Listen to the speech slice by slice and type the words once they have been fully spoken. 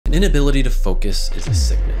An inability to focus is a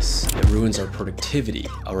sickness. It ruins our productivity,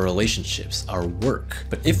 our relationships, our work.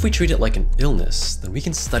 But if we treat it like an illness, then we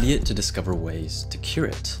can study it to discover ways to cure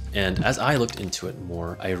it. And as I looked into it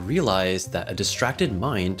more, I realized that a distracted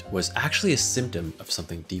mind was actually a symptom of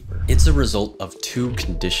something deeper. It's a result of two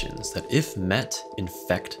conditions that, if met,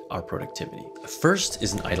 infect our productivity. First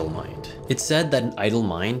is an idle mind. It's said that an idle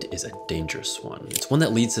mind is a dangerous one. It's one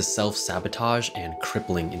that leads to self-sabotage and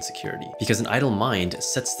crippling insecurity, because an idle mind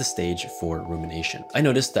sets the stage for rumination. I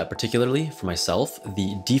noticed that particularly for myself,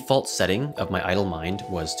 the default setting of my idle mind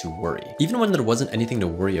was to worry. Even when there wasn't anything to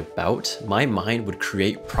worry about, my mind would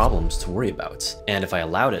create problems to worry about. And if I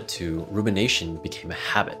allowed it to, rumination became a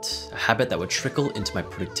habit that would trickle into my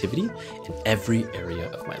productivity in every area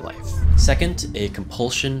of my life. Second, a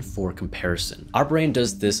compulsion for comparison. Our brain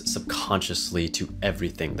does this subconsciously to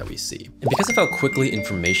everything that we see. And because of how quickly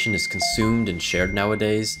information is consumed and shared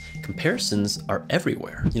nowadays, comparisons are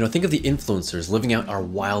everywhere. You know, think of the influencers living out our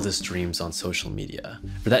wildest dreams on social media.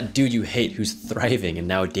 For that dude you hate who's thriving and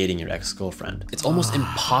now dating your ex-girlfriend. It's almost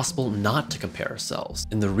impossible not to compare ourselves.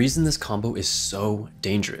 And the reason this combo is so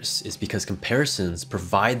dangerous is because comparisons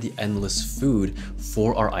provide the endless food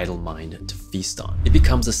for our idle mind to feast on. It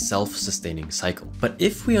becomes a self-sustaining cycle. But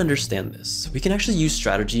if we understand this, we can actually use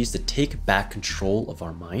strategies to take back control of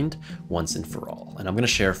our mind once and for all. And I'm going to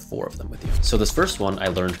share 4 of them with you. So this first one I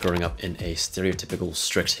learned growing up in a stereotypical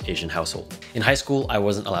strict Asian household. In high school, I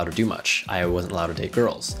wasn't allowed to do much. I wasn't allowed to date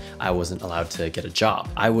girls. I wasn't allowed to get a job.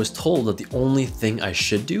 I was told that the only thing I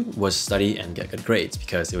should do was study and get good grades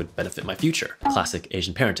because it would benefit my future. Classic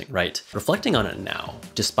Asian parenting, right? Reflecting on it now,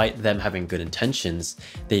 despite them having good intentions,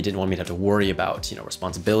 they didn't want me to have to worry about,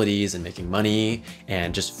 responsibilities and making money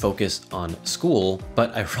and just focus on school.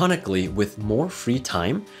 But ironically, with more free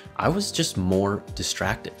time, I was just more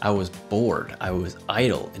distracted. I was bored, I was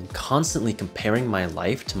idle, and constantly comparing my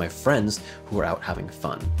life to my friends who were out having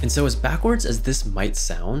fun. And so as backwards as this might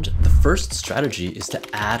sound, the first strategy is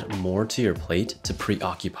to add more to your plate to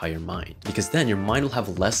preoccupy your mind, because then your mind will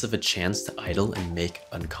have less of a chance to idle and make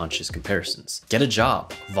unconscious comparisons. Get a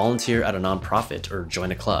job, volunteer at a nonprofit, or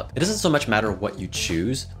join a club. It doesn't so much matter what you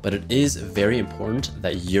choose, but it is very important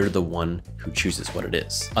that you're the one who chooses what it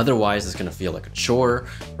is. Otherwise, it's gonna feel like a chore,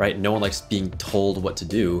 right? No one likes being told what to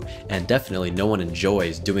do, and definitely no one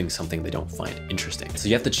enjoys doing something they don't find interesting. So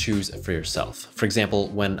you have to choose for yourself. For example,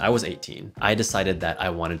 when I was 18, I decided that I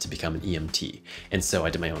wanted to become an EMT. And so I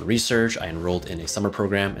did my own research, I enrolled in a summer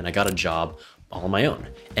program, and I got a job all on my own.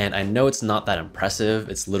 And I know it's not that impressive,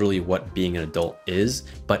 it's literally what being an adult is,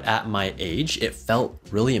 but at my age, it felt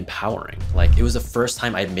really empowering. Like, it was the first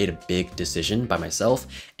time I'd made a big decision by myself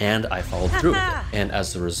and I followed through with it. And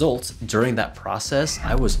as a result, during that process,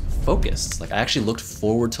 I was focused. Like, I actually looked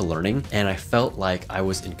forward to learning and I felt like I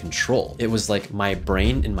was in control. It was like my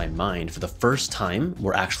brain and my mind, for the first time,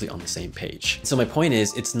 were actually on the same page. So my point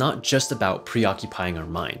is, it's not just about preoccupying our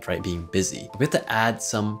mind, right? Being busy. We have to add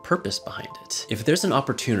some purpose behind it. If there's an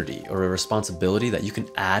opportunity or a responsibility that you can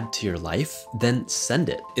add to your life, then send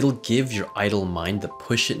it. It'll give your idle mind the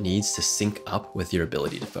push it needs to sync up with your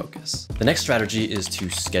ability to focus. The next strategy is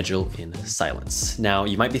to schedule in silence. Now,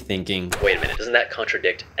 you might be thinking, wait a minute, doesn't that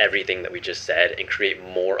contradict everything that we just said and create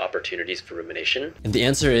more opportunities for rumination? And the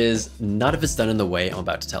answer is, not if it's done in the way I'm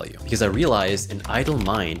about to tell you. Because I realized an idle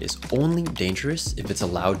mind is only dangerous if it's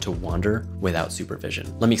allowed to wander without supervision.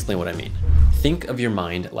 Let me explain what I mean. Think of your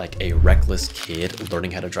mind like a reckless kid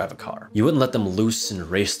learning how to drive a car. You wouldn't let them loose and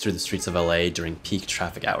race through the streets of LA during peak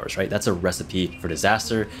traffic hours, right? That's a recipe for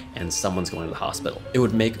disaster and someone's going to the hospital. It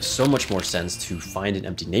would make so much more sense to find an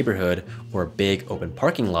empty neighborhood or a big open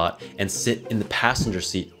parking lot and sit in the passenger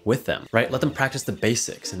seat with them, right? Let them practice the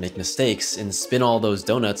basics and make mistakes and spin all those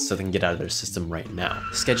donuts so they can get out of their system right now.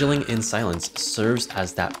 Scheduling in silence serves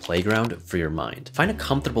as that playground for your mind. Find a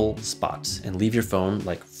comfortable spot and leave your phone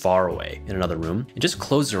like far away in another room and just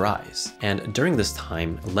close your eyes. And during this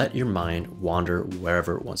time, let your mind wander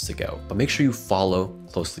wherever it wants to go, but make sure you follow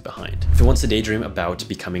closely behind. If it wants to daydream about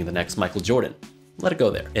becoming the next Michael Jordan, let it go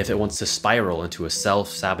there. If it wants to spiral into a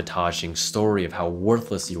self-sabotaging story of how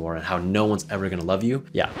worthless you are and how no one's ever gonna love you,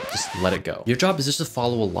 yeah, just let it go. Your job is just to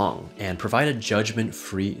follow along and provide a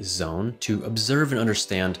judgment-free zone to observe and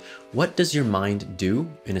understand, what does your mind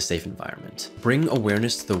do in a safe environment? Bring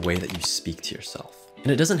awareness to the way that you speak to yourself.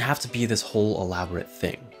 And it doesn't have to be this whole elaborate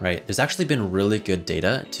thing, right? There's actually been really good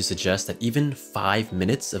data to suggest that even 5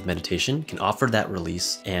 minutes of meditation can offer that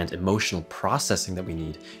release and emotional processing that we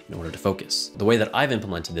need in order to focus. The way that I've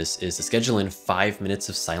implemented this is to schedule in 5 minutes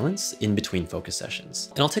of silence in between focus sessions.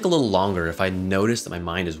 And I'll take a little longer if I notice that my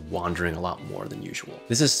mind is wandering a lot more than usual.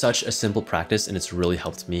 This is such a simple practice and it's really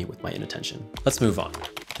helped me with my inattention. Let's move on.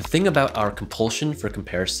 The thing about our compulsion for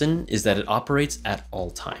comparison is that it operates at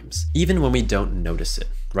all times, even when we don't notice it,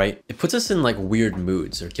 right? It puts us in like weird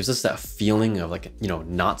moods or gives us that feeling of like,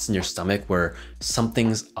 knots in your stomach where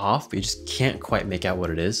something's off, but you just can't quite make out what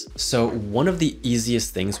it is. So one of the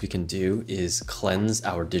easiest things we can do is cleanse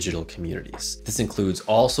our digital communities. This includes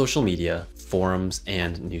all social media, forums,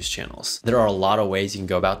 and news channels. There are a lot of ways you can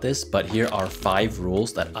go about this, but here are 5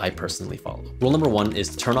 rules that I personally follow. Rule number 1 is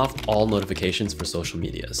to turn off all notifications for social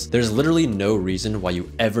medias. There's literally no reason why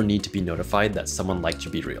you ever need to be notified that someone liked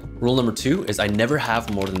your BeReal. Rule number 2 is I never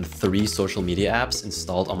have more than 3 social media apps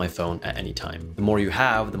installed on my phone at any time. The more you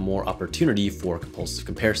have, the more opportunity for compulsive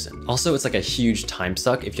comparison. Also, it's like a huge time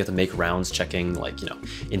suck if you have to make rounds checking like,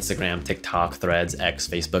 Instagram, TikTok, Threads, X,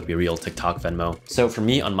 Facebook, BeReal, TikTok, Venmo. So for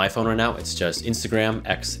me on my phone right now, it's just Instagram,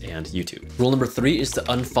 X, and YouTube. Rule number 3 is to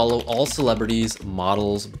unfollow all celebrities,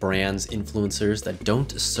 models, brands, influencers that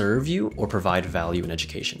don't serve you or provide value in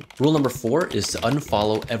education. Rule number 4 is to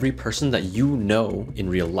unfollow every person that you know in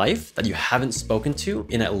real life that you haven't spoken to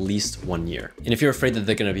in at least 1 year. And if you're afraid that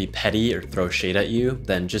they're gonna be petty or throw shade at you,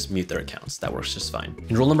 then just mute their accounts. That works just fine.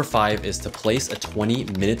 And rule number 5 is to place a 20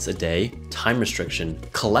 minutes a day time restriction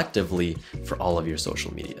collectively for all of your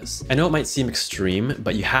social medias. I know it might seem extreme,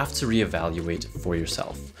 but you have to reevaluate for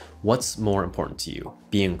yourself. What's more important to you?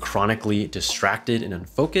 Being chronically distracted and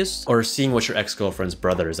unfocused, or seeing what your ex-girlfriend's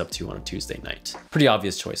brother is up to on a Tuesday night? Pretty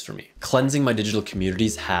obvious choice for me. Cleansing my digital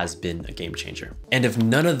communities has been a game changer. And if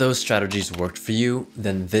none of those strategies worked for you,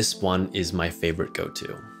 then this one is my favorite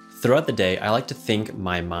go-to. Throughout the day, I like to think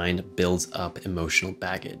my mind builds up emotional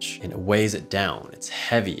baggage and it weighs it down. It's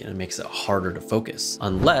heavy and it makes it harder to focus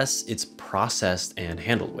unless it's processed and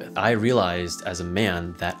handled with. I realized as a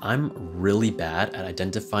man that I'm really bad at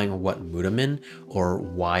identifying what mood I'm in or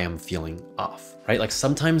why I'm feeling off, right? Like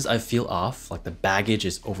sometimes I feel off, like the baggage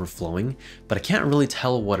is overflowing, but I can't really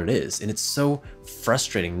tell what it is. And it's so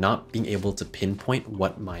frustrating not being able to pinpoint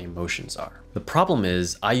what my emotions are. The problem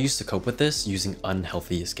is I used to cope with this using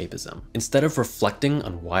unhealthy escapism. Instead of reflecting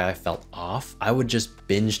on why I felt off, I would just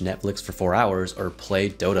binge Netflix for 4 hours or play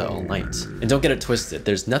Dota all night. And don't get it twisted,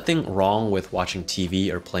 there's nothing wrong with watching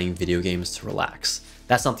TV or playing video games to relax.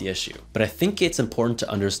 That's not the issue. But I think it's important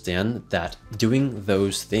to understand that doing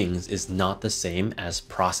those things is not the same as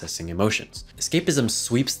processing emotions. Escapism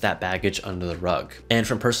sweeps that baggage under the rug. And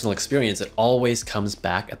from personal experience, it always comes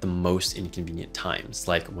back at the most inconvenient times,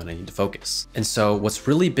 like when I need to focus. And so what's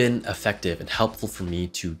really been effective and helpful for me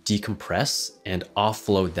to decompress and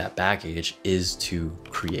offload that baggage is to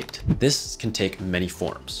create. This can take many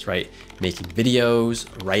forms, right? Making videos,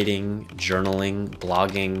 writing, journaling,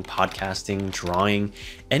 blogging, podcasting, drawing,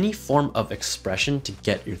 any form of expression to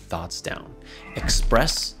get your thoughts down.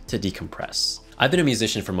 Express to decompress. I've been a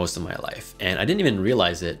musician for most of my life, and I didn't even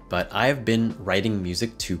realize it, but I've been writing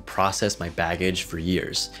music to process my baggage for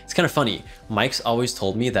years. It's kind of funny. Mike's always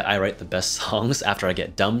told me that I write the best songs after I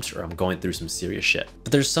get dumped or I'm going through some serious shit.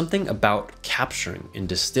 But there's something about capturing and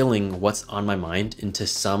distilling what's on my mind into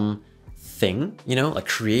some thing, like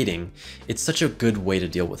creating. It's such a good way to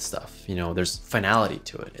deal with stuff. There's finality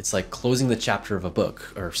to it. It's like closing the chapter of a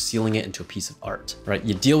book or sealing it into a piece of art, right?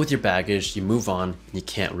 You deal with your baggage, you move on, and you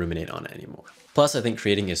can't ruminate on it anymore. Plus, I think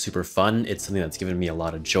creating is super fun. It's something that's given me a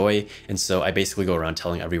lot of joy. And so I basically go around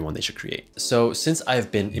telling everyone they should create. So since I've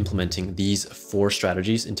been implementing these 4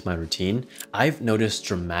 strategies into my routine, I've noticed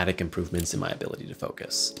dramatic improvements in my ability to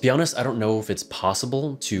focus. To be honest, I don't know if it's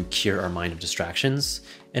possible to cure our mind of distractions,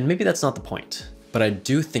 and maybe that's not the point. But I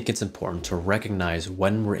do think it's important to recognize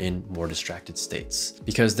when we're in more distracted states,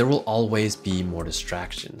 because there will always be more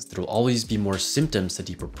distractions. There will always be more symptoms to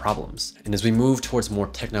deeper problems. And as we move towards more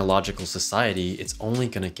technological society, it's only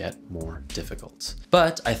going to get more difficult.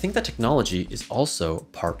 But I think that technology is also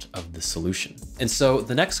part of the solution. And so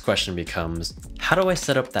the next question becomes, how do I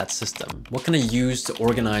set up that system? What can I use to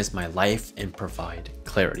organize my life and provide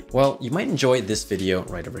clarity? Well, you might enjoy this video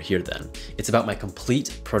right over here then. It's about my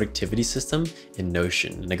complete productivity system in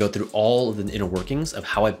Notion, and I go through all of the inner workings of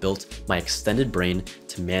how I built my extended brain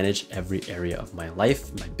to manage every area of my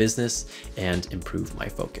life, my business, and improve my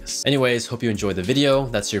focus. Anyways, hope you enjoyed the video.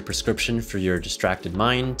 That's your prescription for your distracted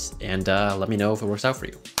mind, and let me know if it works out for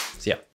you. See ya.